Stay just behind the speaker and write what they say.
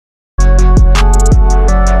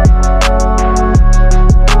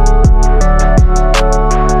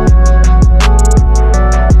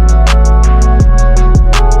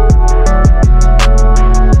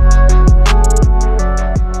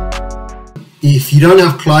if you don't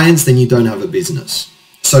have clients, then you don't have a business.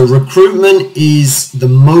 So recruitment is the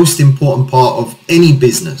most important part of any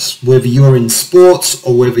business, whether you're in sports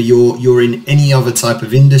or whether you're in any other type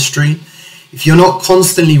of industry. If you're not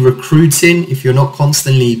constantly recruiting, if you're not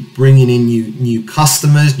constantly bringing in new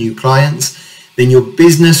customers, new clients, then your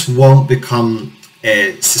business won't become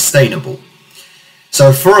sustainable.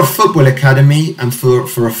 So for a football academy and for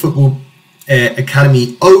a football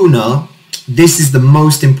academy owner, this is the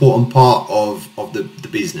most important part of the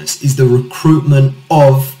business, is the recruitment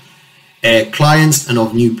of clients and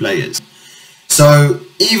of new players. So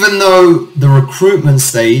even though the recruitment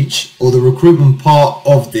stage or the recruitment part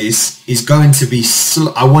of this is going to be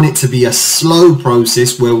I want it to be a slow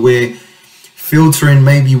process where we're filtering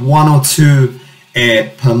maybe 1 or 2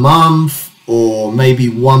 per month or maybe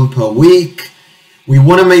 1 per week. We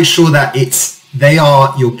want to make sure that they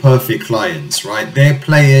are your perfect clients, right? They're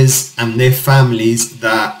players and their families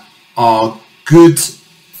that are good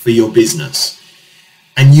for your business.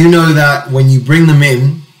 And you know that when you bring them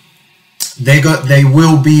in, they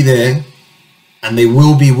will be there and they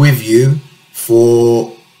will be with you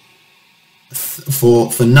for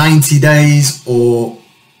 90 days or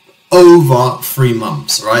over 3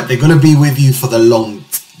 months, right? They're going to be with you for the long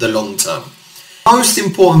term. Most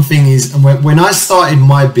important thing is, and when I started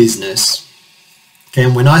my business, okay,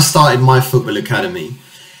 and when I started my football academy,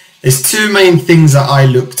 there's 2 main things that I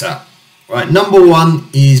looked at, right? Number 1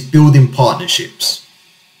 is building partnerships.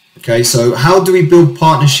 Okay, so how do we build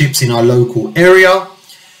partnerships in our local area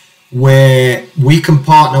where we can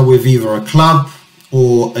partner with either a club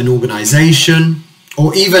or an organization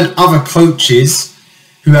or even other coaches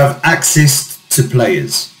who have access to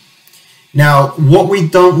players? Now, what we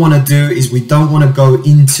don't want to do is we don't want to go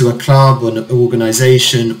into a club or an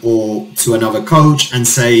organization or to another coach and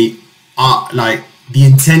say, like, the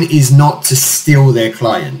intent is not to steal their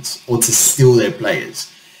clients or to steal their players.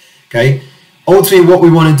 Okay. Ultimately, what we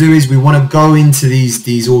want to do is we want to go into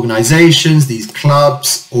these organizations, these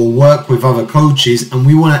clubs, or work with other coaches, and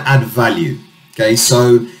we want to add value. Okay.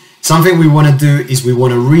 So something we want to do is we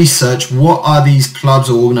want to research what are these clubs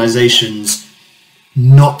or organizations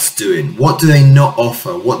not doing, what do they not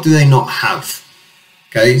offer, what do they not have.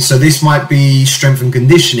 Okay, so this might be strength and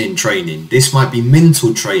conditioning training, this might be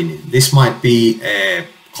mental training, this might be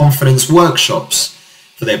confidence workshops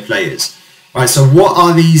for their players, right? So what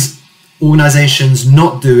are these organizations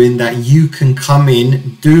not doing that you can come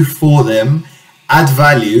in, do for them, add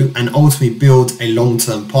value, and ultimately build a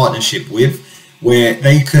long-term partnership with, where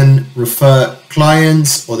they can refer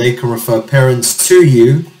clients or they can refer parents to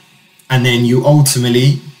you, and then you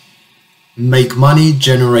ultimately make money,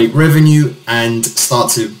 generate revenue, and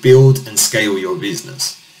start to build and scale your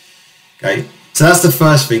business. Okay, so that's the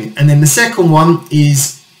first thing. And then the second one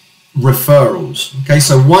is referrals. Okay,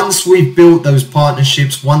 so once we've built those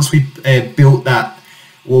partnerships, once we've built that,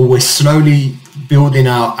 well, we're slowly building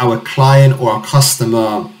our client or our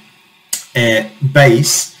customer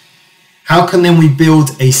base, how can then we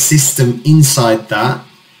build a system inside that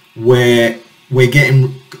where we're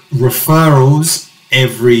getting referrals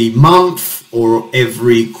every month or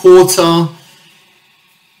every quarter,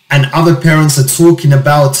 and other parents are talking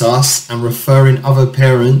about us and referring other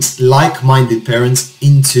parents, like-minded parents,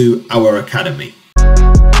 into our academy?